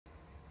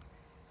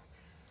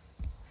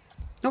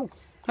Oh,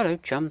 hello,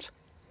 chums.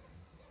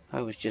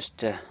 I was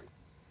just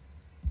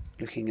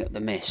looking at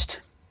the mist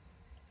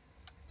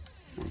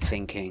and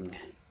thinking,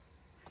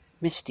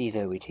 misty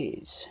though it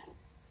is,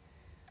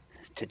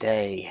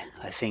 today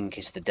I think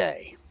is the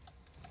day.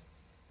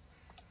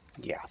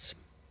 Yes.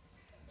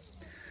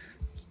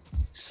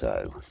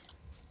 So,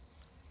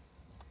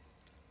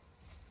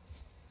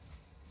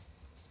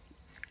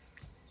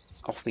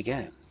 off we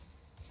go.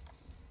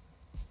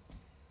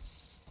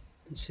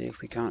 And see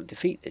if we can't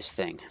defeat this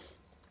thing.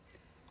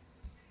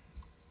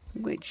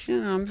 Which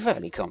I'm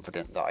fairly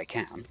confident that I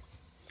can.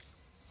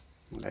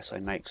 Unless I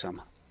make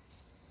some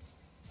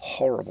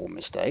horrible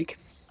mistake.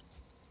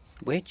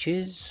 Which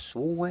is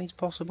always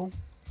possible.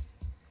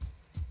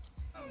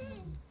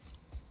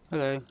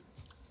 Hello.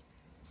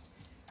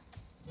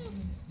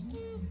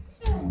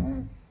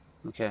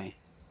 Okay.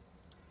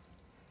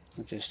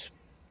 I'll just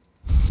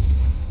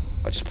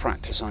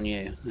practice on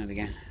you. There we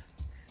go.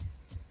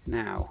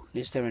 Now,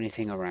 is there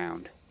anything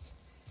around?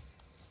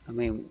 I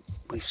mean,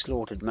 we've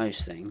slaughtered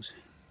most things.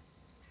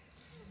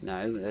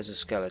 No, there's a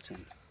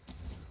skeleton.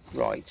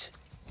 Right.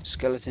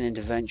 Skeleton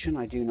intervention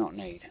I do not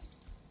need.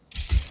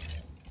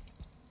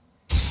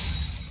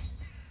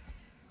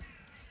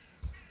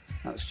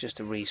 That's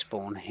just a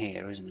respawn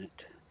here, isn't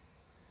it?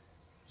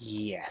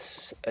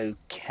 Yes.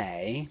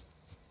 Okay.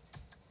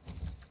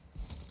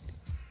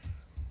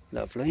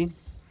 Lovely.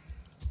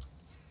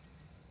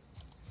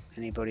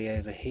 Anybody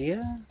over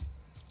here?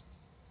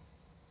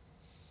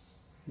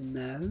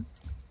 No.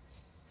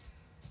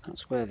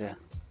 That's where the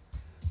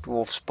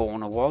dwarf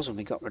spawner was, and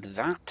we got rid of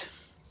that.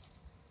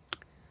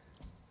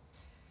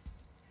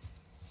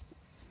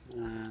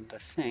 And I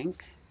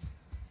think,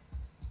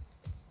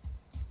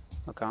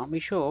 I can't be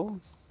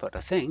sure, but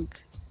I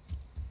think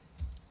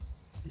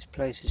this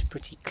place is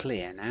pretty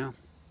clear now.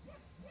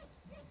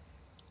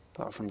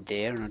 Apart from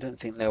deer, and I don't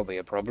think there'll be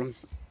a problem.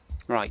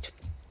 Right.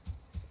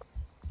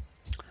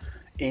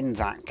 In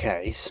that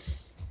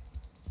case,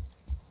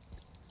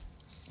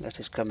 let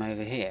us come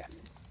over here.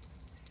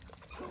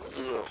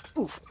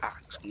 Oof,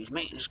 excuse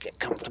me, just get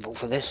comfortable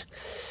for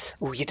this.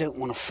 Oh, you don't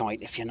want to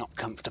fight if you're not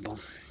comfortable.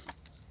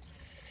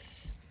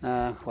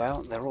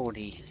 Well, they're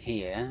already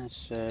here,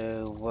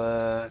 so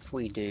if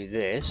we do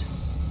this...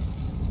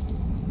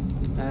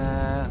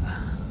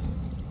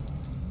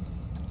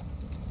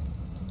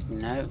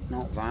 no,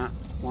 not that.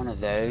 One of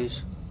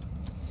those.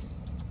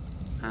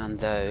 And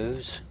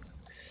those.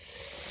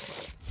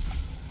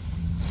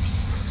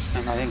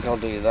 And I think I'll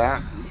do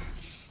that.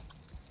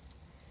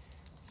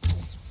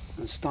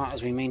 And start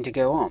as we mean to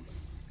go on.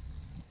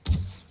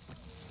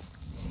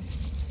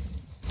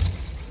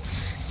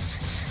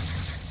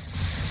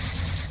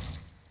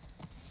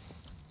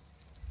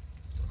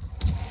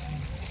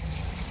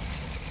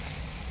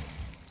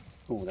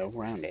 Oh, they're all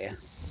around here.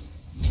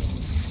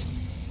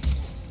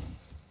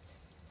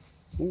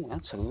 Oh,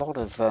 that's a lot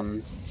of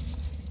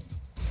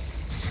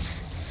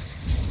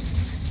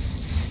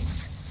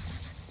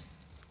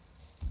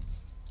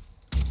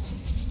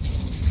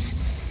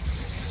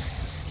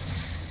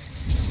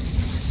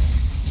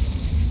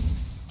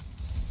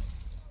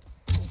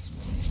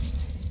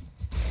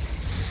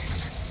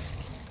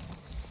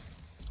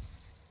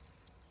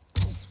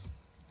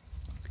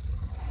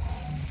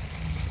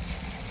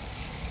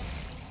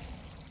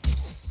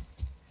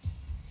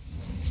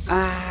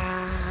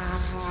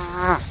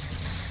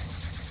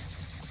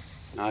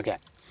okay.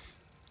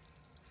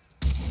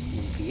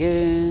 One for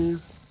you.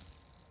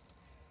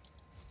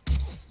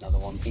 Another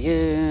one for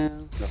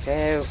you. Look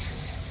out.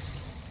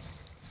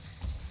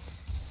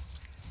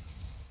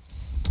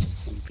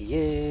 One for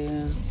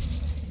you.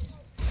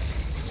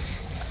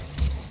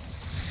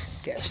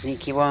 Get a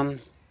sneaky one.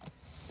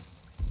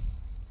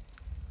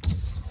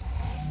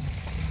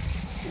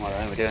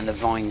 Alright, we're doing the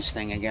vines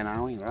thing again,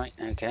 are we? Right,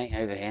 okay,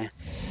 over here.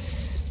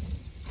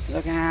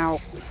 Look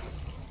out!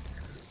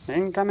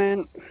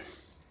 Incoming!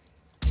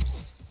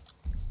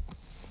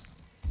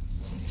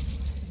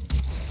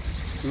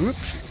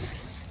 Oops.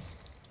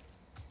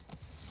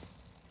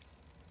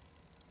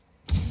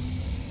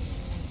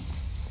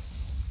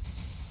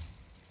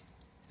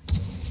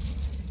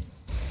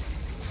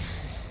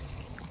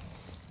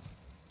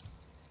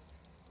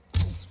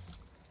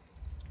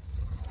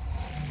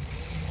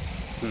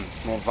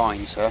 More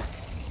vines, sir.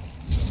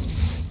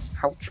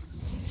 Ouch.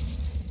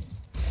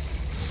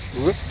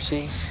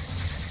 Whoopsie.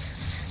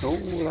 Oh,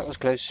 that was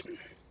close.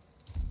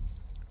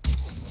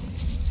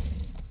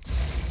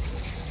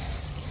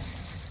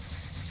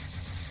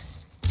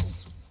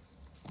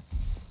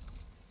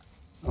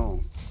 Oh.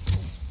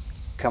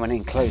 Coming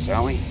in close,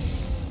 are we?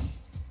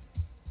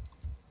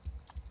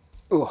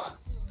 Oh.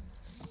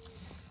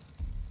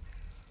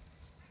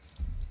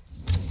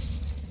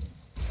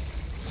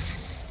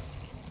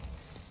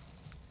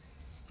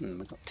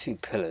 We've got 2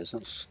 pillars.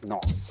 That's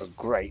not a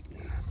great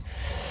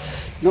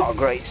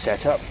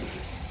setup.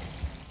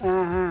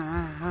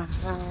 Oh,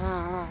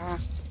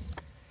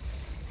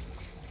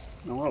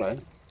 hello.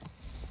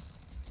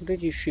 What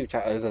did you shoot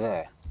at over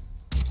there?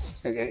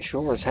 It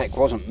sure as heck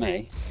wasn't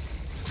me.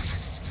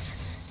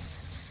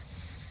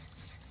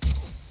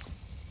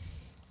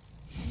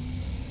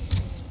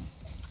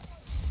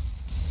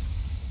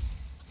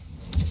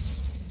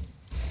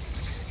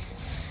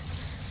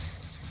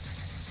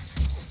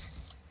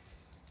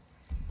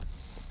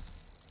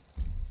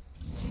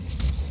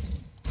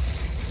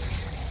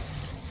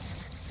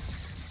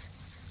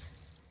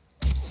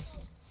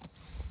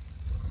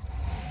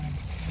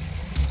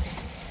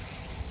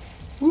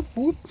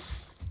 Whoop.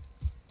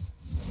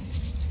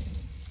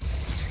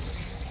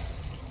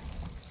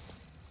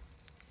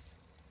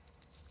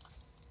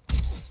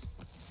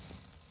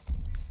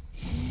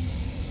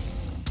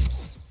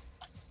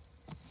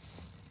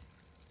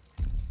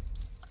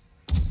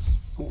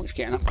 Oh, it's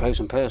getting up close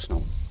and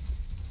personal.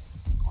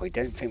 I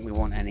don't think we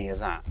want any of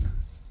that.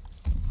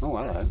 Oh,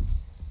 hello.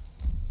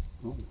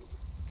 Oh.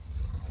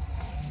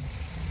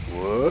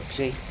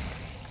 Whoopsie.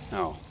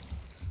 Oh,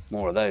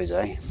 more of those,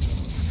 eh?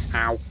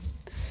 Ow.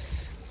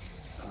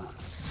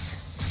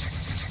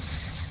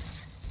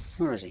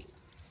 Where is he?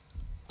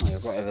 Oh, you're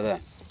right over there.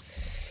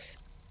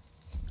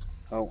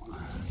 Oh.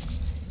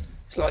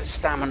 It's like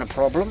stamina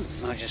problem.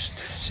 I'll just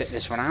sit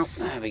this one out.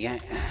 There we go.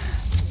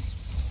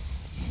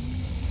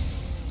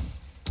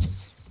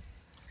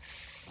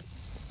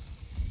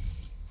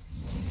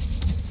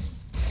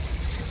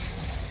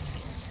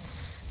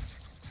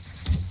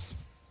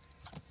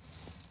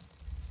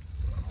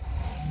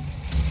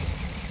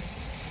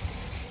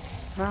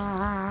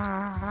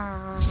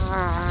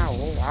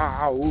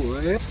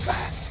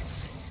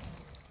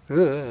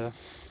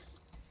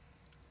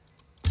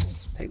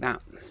 Take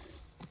that.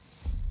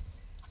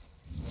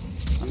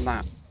 And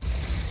that.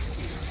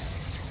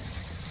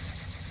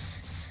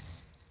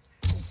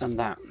 And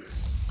that.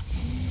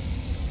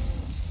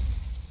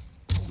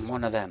 And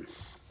one of them.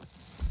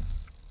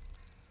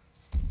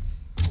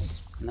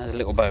 And there's a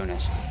little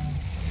bonus.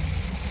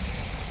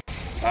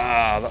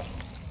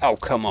 Oh,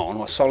 come on.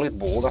 A solid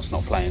ball. That's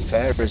not playing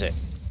fair, is it?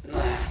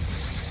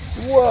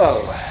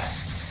 Whoa.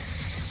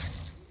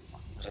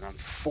 It was an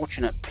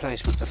unfortunate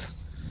placement of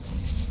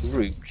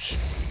roots.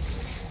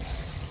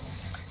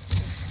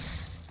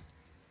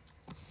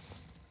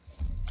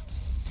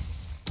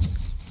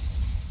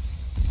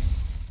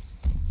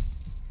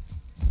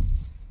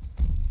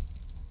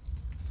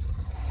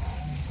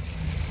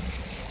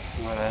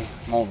 Well,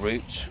 more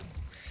roots.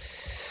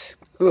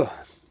 Ugh.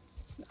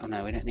 Oh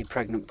no, we don't need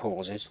pregnant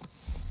pauses.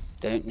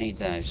 Don't need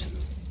those.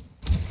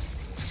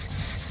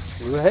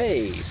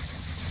 Hey!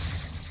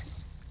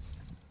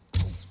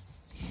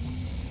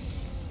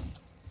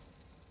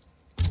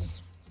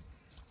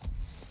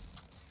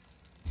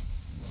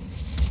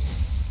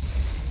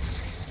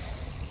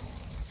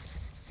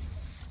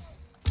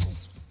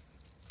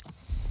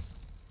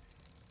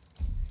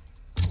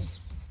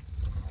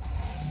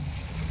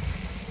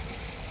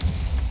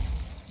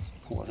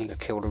 Oh, I think I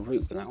killed a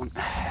root with that one.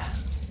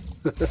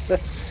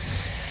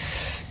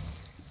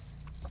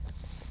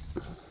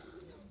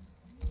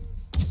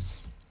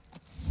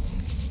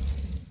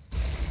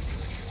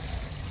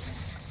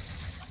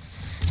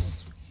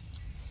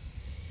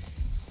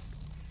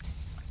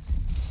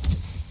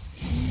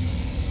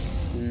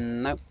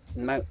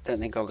 Nope, don't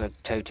think I'll go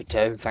toe to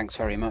toe. Thanks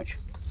very much.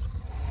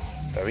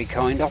 Very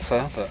kind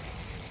offer, but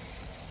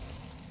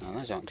oh,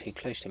 those aren't too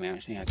close to me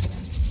actually. Okay.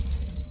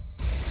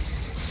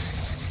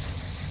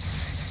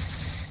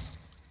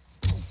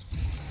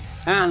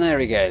 And there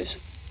he goes.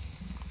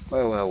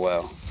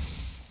 Well.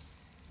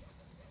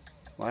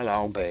 Well,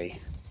 I'll be.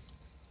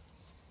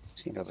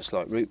 Seem to have a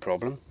slight root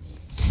problem.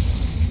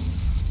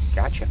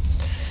 Gotcha.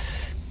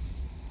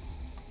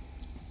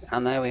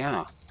 And there we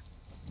are.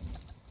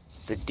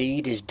 The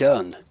deed is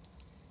done.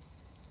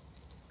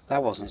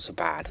 That wasn't so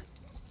bad.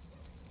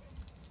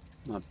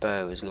 My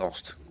bow has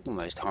lost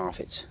almost half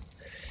its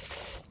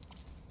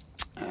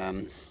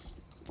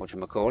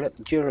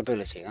whatchamacallit,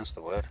 durability, that's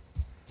the word.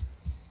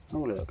 Oh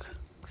look,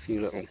 a few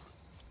little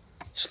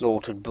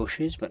slaughtered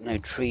bushes, but no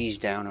trees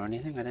down or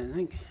anything, I don't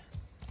think.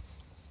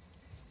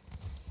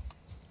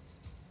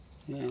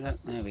 Yeah, look,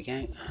 there we go,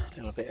 a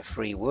little bit of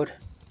free wood.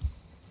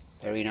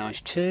 Very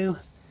nice too.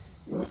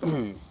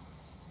 And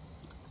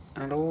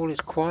all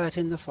is quiet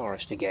in the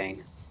forest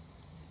again.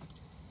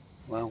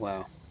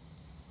 Well.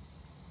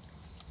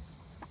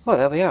 Well,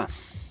 there we are.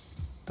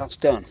 That's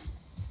done.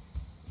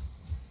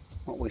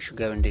 What we should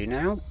go and do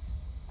now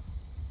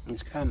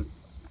is go and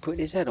put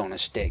his head on a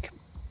stick.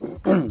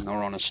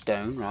 Or on a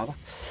stone, rather.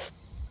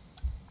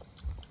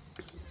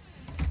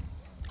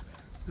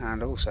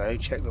 And also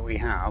check that we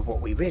have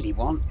what we really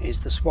want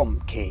is the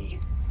swamp key.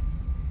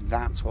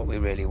 That's what we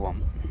really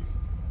want.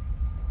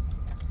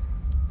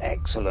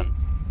 Excellent.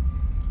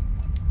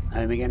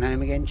 Home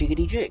again,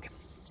 jiggity jig.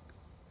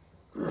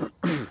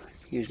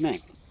 Excuse me.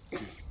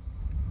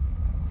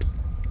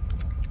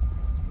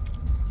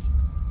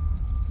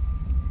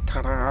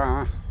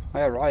 Ta-da!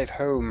 I arrive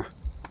home.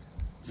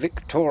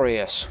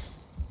 Victorious.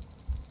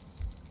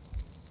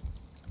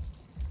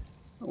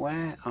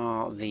 Where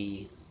are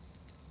the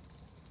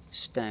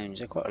stones?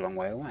 They're quite a long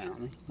way away,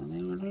 aren't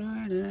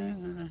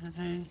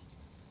they?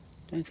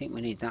 Don't think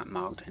we need that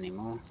marked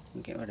anymore.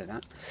 We'll get rid of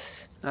that.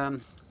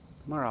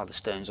 Where are the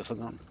stones? I've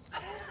forgotten.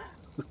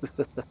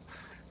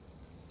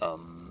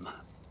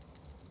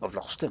 I've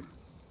lost them.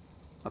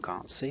 I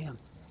can't see them.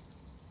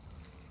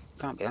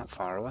 Can't be that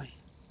far away.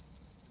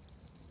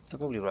 They're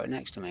probably right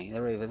next to me.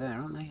 They're over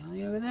there, aren't they? Are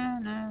they over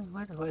there? No.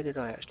 Where did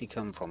I actually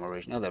come from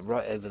originally? Oh, they're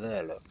right over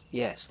there, look.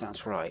 Yes,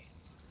 that's right.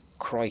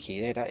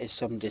 Crikey, that is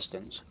some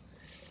distance.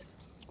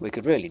 we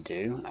could really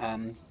do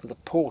with a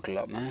portal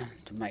up there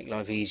to make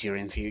life easier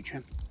in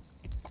future.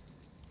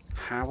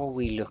 How are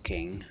we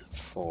looking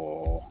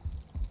for...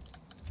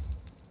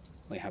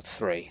 we have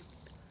 3.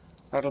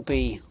 That'll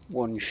be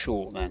 1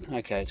 short then.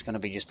 Okay, it's going to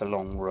be just a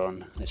long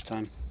run this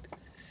time.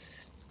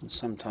 And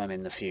sometime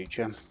in the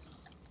future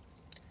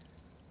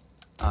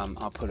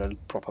I'll put a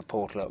proper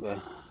portal up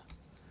there.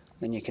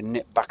 Then you can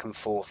nip back and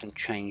forth and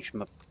change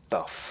my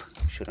buff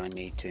should I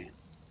need to.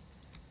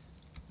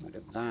 Rid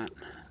of that.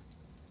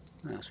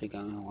 Where else we go?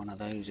 One of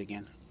those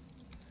again.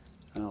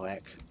 Oh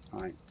heck.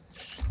 Right.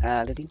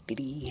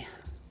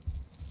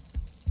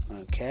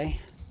 Okay.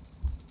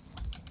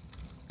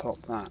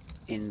 Pop that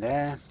in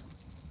there.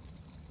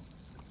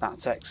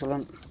 That's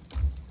excellent.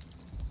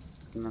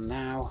 And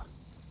now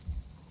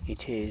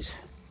it is.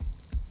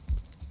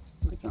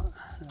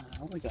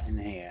 What we got in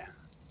here?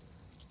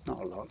 Not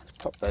a lot. Let's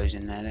pop those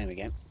in there. There we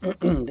go.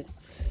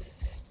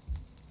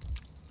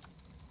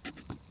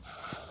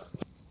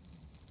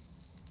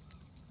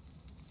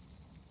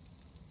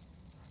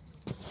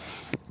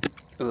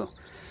 Oh,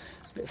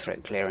 bit of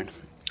throat clearing.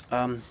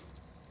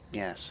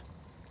 Yes,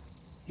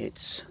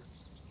 it's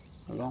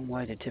a long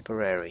way to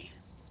Tipperary.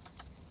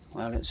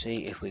 Well, let's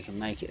see if we can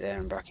make it there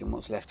and back in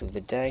what's left of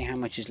the day. How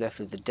much is left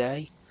of the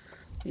day?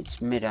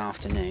 It's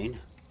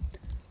mid-afternoon.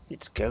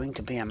 It's going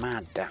to be a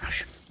mad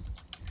dash.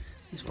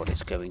 Is what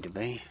it's going to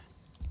be.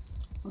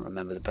 I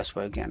remember the best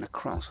way of getting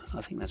across.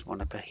 I think there's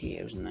one up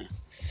here, isn't there?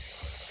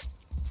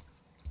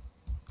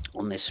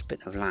 On this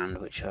bit of land,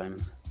 which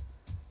I'm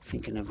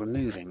thinking of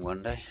removing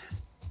one day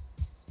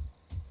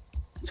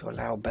to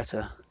allow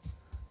better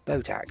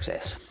boat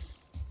access.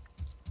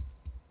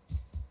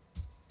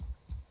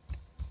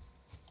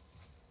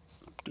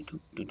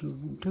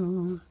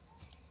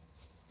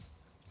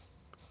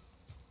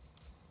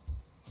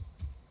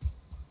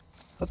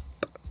 Up.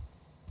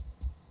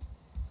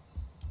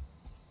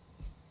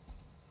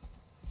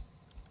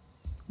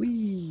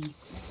 Whee!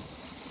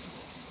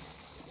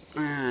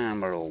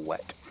 And we're all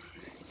wet.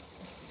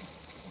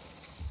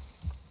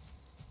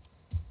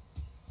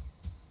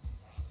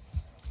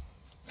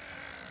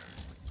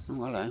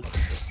 Oh, hello.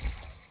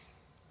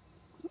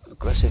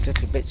 Aggressive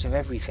little bits of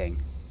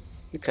everything.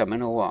 You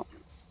coming or what?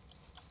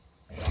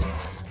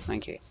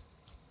 Thank you.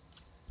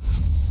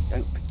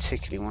 Don't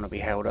particularly want to be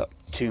held up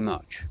too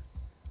much.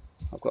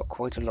 I've got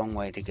quite a long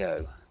way to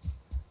go.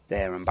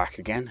 There and back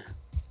again,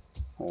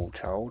 all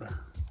told.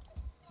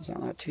 Is that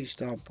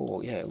 2-star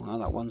ball? Yeah, well,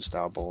 that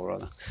 1-star ball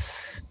rather.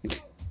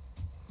 It's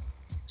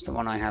the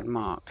one I had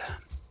marked.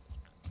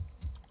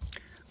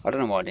 I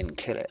don't know why I didn't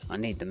kill it. I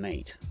need the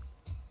meat.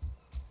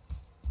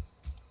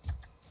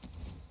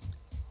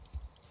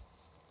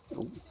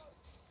 Ooh,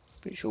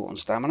 bit short on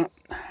stamina.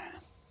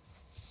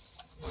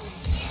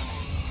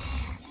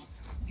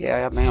 Yeah, I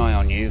had my eye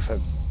on you for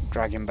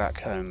dragging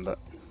back home, but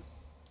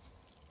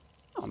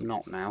I'm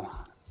not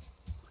now.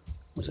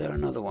 Was there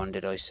another one,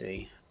 did I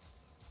see?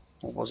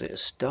 Or was it a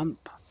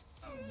stump?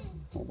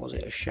 Or was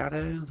it a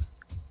shadow?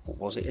 Or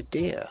was it a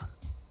deer?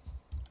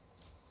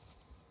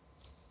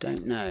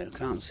 Don't know,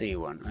 can't see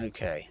one.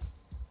 Okay.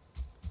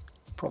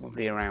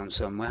 Probably around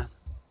somewhere.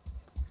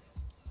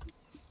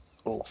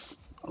 Oh,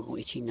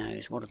 itchy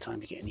nose. What a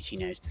time to get an itchy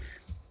nose.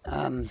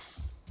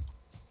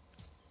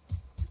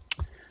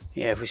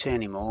 Yeah, if we see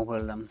any more,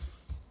 we'll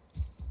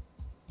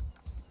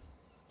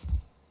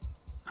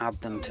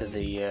add them to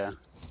the...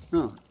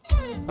 Oh,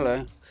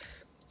 hello.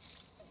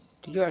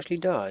 Did you actually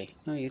die?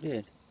 Oh, you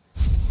did.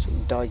 So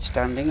you died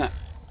standing up.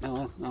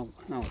 Oh,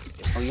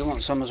 you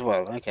want some as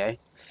well? Okay.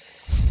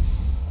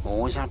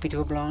 Always happy to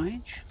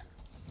oblige.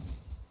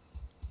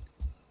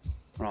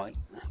 Right,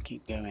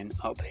 keep going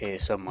up here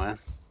somewhere.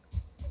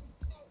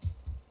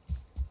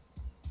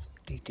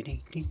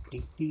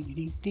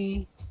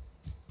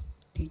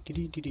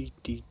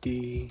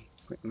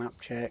 Quick map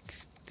check.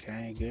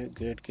 Okay,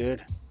 good.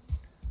 Good.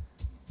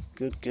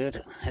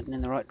 Heading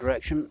in the right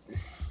direction.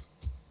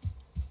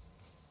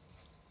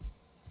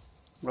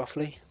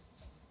 Roughly.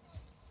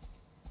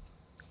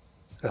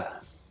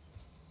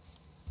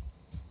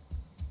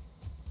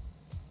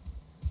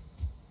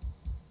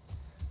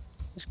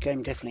 This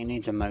game definitely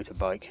needs a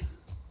motorbike.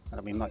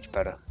 That'll be much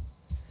better.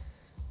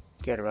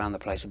 Get around the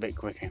place a bit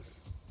quicker.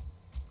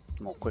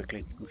 More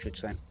quickly, I should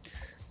say.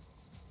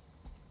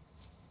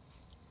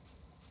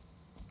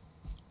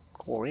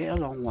 Quite a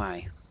long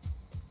way.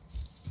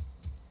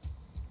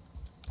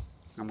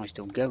 Am I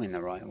still going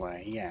the right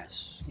way?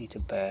 Yes. Need to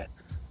bear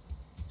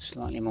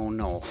slightly more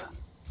north.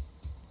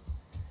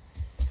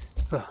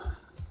 We're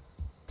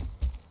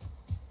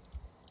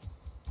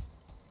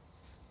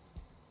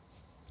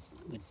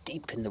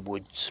deep in the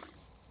woods.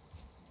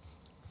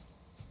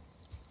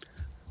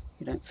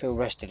 You don't feel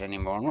rested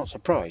anymore. I'm not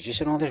surprised. You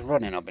seen all this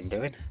running I've been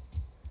doing?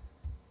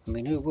 I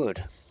mean, who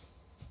would?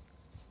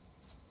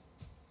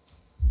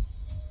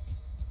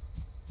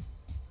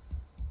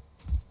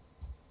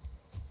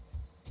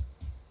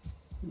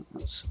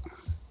 That's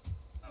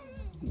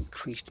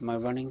increased my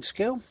running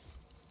skill.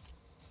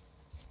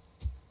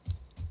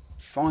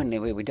 Finally,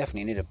 we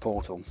definitely need a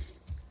portal.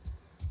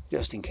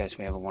 just in case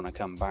we ever want to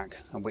come back,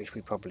 and which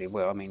we probably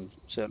will. I mean,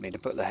 certainly to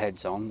put the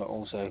heads on, but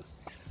also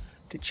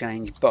to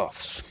change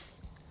buffs.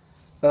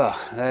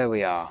 Oh, there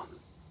we are.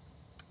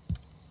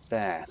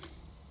 There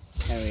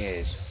he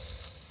is.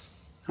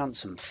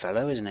 Handsome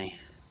fellow, isn't he?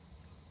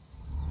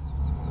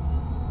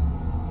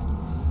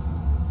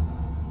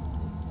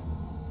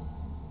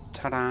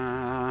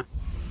 Ta-da!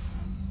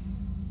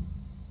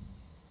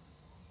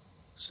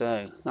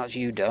 So, that's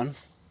you done.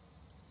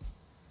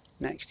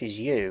 Next is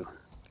you.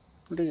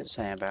 What does it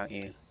say about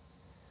you?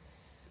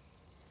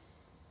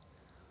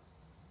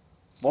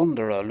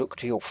 Wanderer, look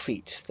to your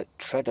feet that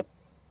tread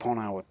upon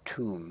our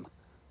tomb.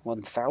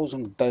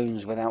 1,000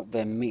 bones without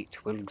their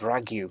meat will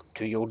drag you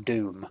to your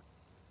doom.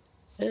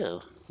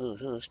 Oh,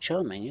 that's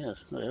charming, yes.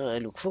 I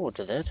look forward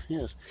to that,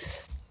 yes.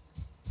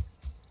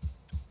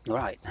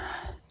 Right.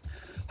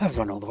 I've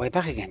run all the way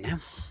back again now.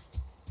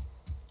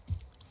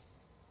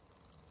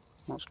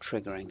 What's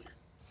triggering?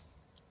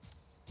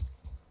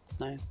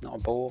 No, not a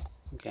boar.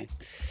 Okay.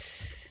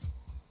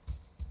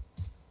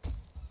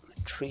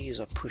 The trees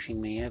are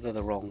pushing me ever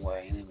the wrong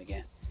way. There we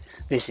go.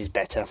 This is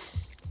better.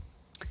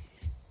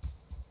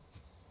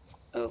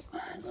 Oh,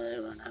 I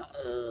run out.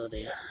 Oh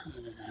dear. I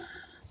don't know.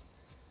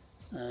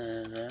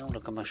 Oh,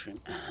 look, a mushroom.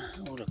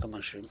 Oh, look, a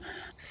mushroom.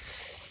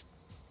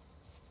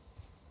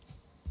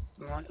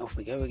 Right, off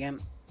we go again.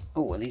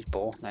 Oh, are these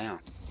boar? They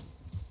are.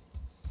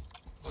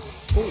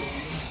 Ooh.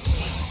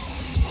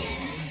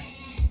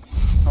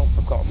 Oh,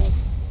 I've got them all.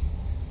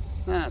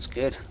 That's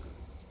good.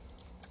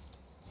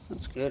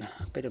 That's good.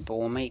 A bit of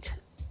boar meat.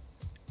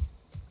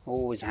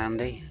 Always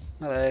handy.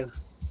 Hello.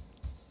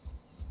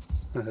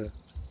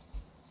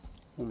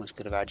 Almost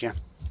could have had you.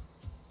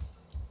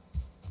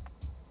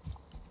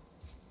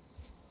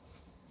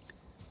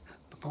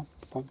 Bum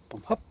bum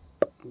bum hop.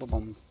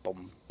 Bum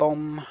bum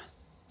bum.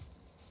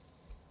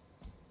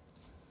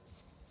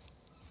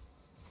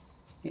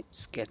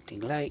 It's getting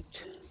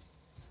late.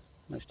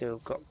 I've still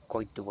got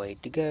quite a way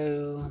to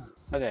go.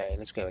 Okay,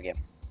 let's go again.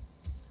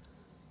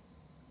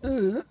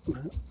 Run,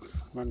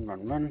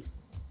 run, run.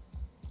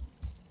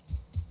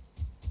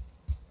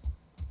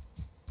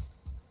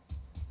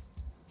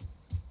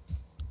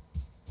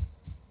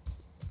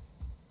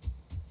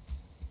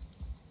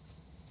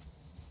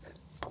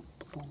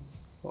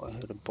 Thought I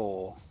heard a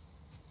boar.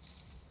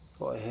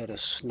 Thought I heard a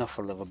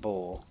snuffle of a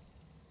boar.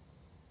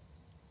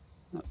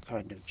 That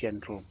kind of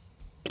gentle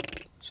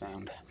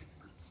sound.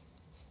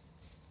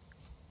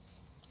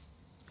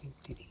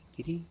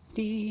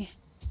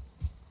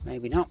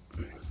 Maybe not.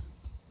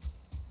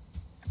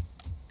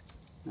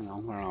 Hang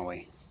on, where are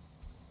we?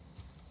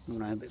 I'm going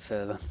to go a bit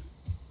further.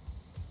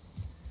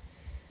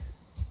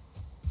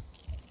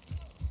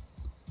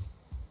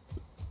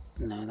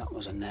 No, that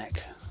was a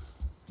neck.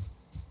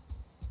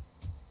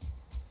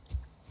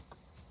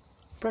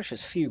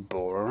 Precious few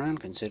boar around,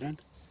 considering.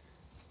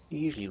 You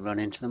usually run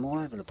into them all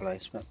over the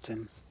place, but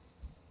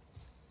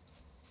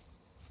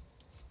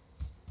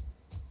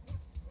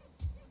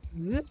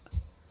I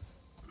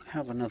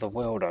have another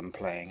world I'm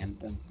playing,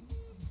 and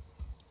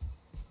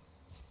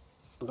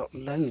I've got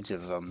loads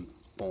of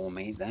boar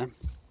meat there,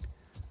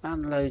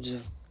 and loads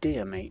of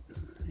deer meat.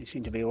 They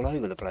seem to be all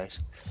over the place.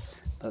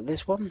 But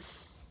this one,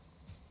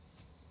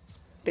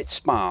 a bit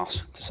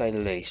sparse, to say the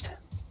least.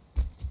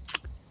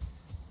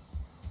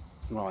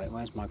 Right,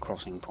 where's my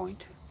crossing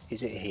point?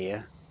 Is it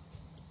here?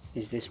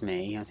 Is this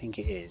me? I think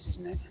it is,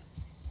 isn't it?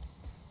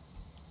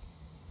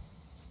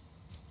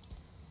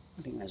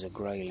 I think there's a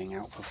grayling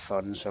out for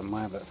fun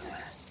somewhere, but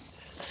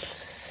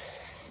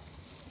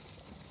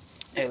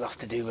he'll have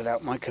to do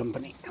without my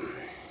company.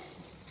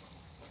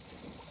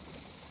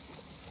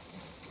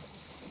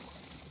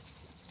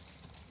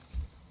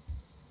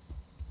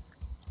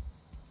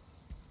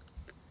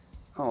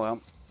 Oh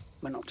well,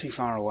 we're not too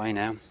far away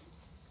now.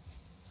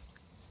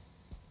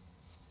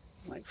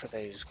 Wait for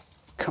those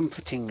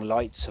comforting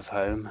lights of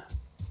home.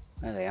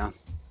 There they are.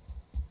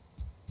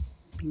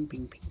 Ping,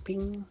 ping, ping,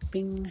 ping,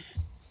 ping.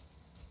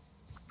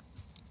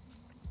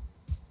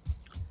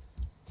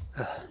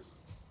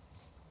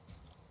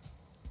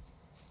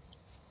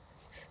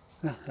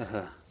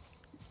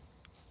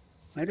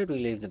 Where did we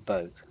leave the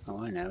boat?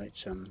 Oh, I know,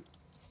 it's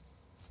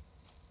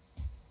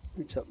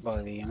up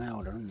by the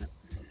Elder, isn't it?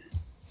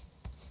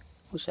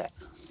 What's that?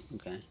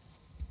 Okay,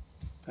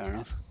 fair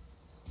enough.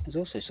 There's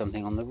also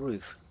something on the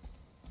roof.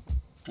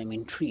 I'm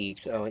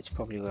intrigued. Oh, it's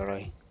probably where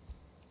I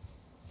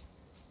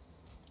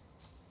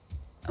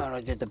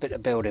did the bit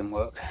of building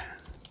work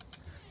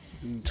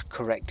and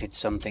corrected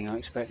something, I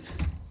expect.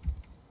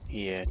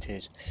 Yeah, it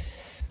is.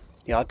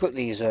 Yeah, I put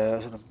these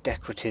sort of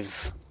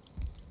decorative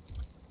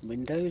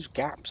windows,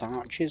 gaps,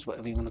 arches,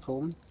 whatever you want to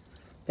call them.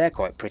 They're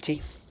quite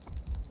pretty.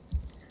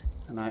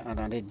 And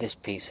I did this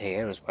piece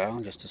here as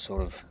well, just to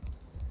sort of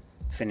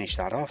finish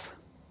that off.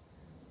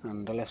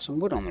 And I left some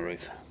wood on the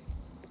roof.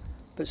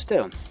 But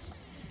still,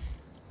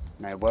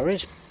 no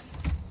worries,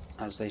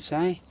 as they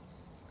say.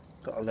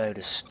 Got a load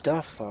of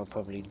stuff. I'll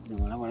probably,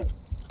 well, I want to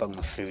bung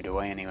the food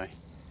away anyway.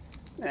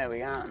 There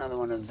we are, another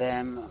one of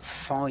them.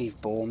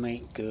 5 boar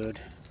meat, good.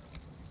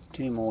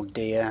 2 more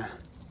deer.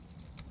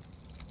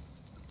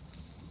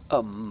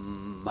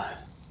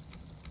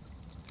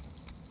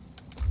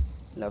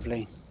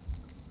 Lovely.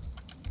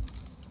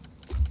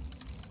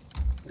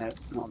 No,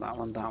 not that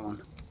one, that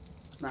one.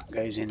 That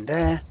goes in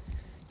there.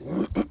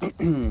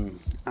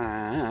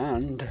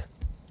 And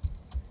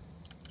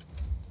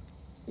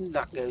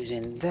that goes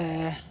in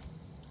there.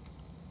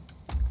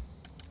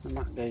 And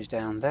that goes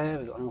down there.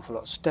 We've got an awful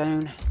lot of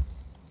stone.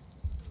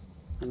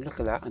 And look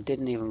at that, I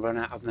didn't even run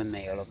out of my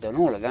meal. I've done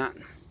all of that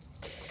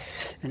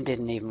and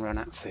didn't even run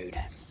out of food.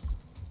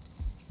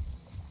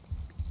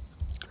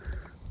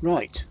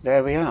 Right,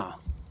 there we are.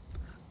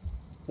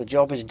 The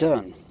job is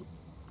done.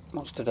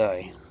 What's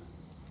today?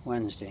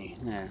 Wednesday,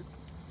 yeah.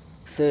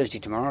 Thursday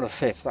tomorrow, the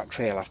 5th, that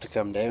tree will have to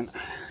come down.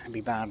 It'll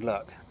be bad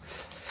luck.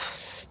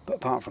 But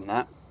apart from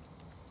that,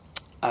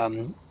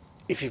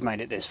 if you've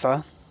made it this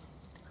far,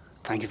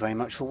 thank you very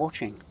much for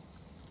watching.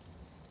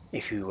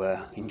 If you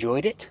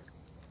enjoyed it,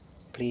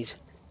 please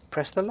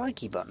press the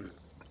likey button.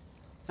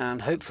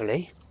 And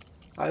hopefully,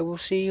 I will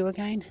see you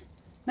again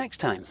next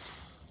time.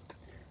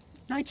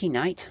 Nighty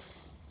night.